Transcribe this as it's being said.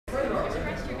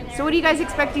So what are you guys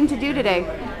expecting to do today?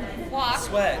 Walk.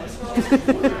 Sweat.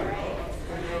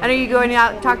 And are you going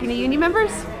out talking to union members?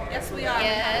 Yes, we are.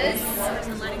 Yes.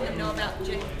 And letting them know about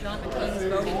John McCain's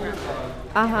voting record.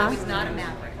 Uh-huh. How he's not a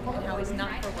maverick and how he's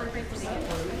not for workers.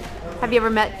 Have you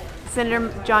ever met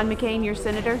Senator John McCain, your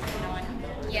senator?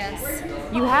 Yes.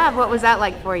 You have? What was that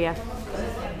like for you? It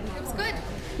was good.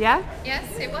 Yeah? Yes,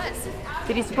 it was.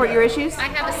 Did he support your issues? I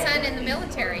have a son in the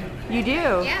military. You do?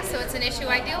 Yeah, so it's an issue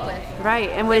I deal with. Right.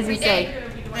 And what does he every say?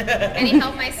 day. And he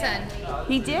helped my son.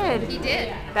 He did? He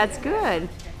did. That's good.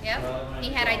 Yep.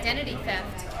 He had identity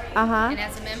theft. Uh-huh. And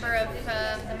as a member of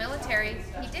the military,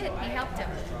 he did. He helped him.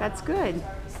 That's good.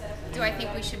 Do I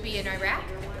think we should be in Iraq?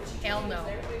 Hell no.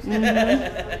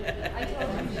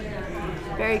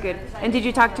 Very good. And did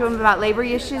you talk to him about labor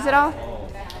issues at all?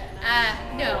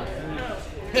 No.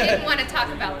 He didn't want to talk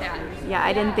about that. Yeah,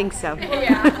 I didn't think so.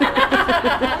 Yeah.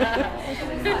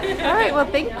 All right, well,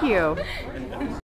 thank you.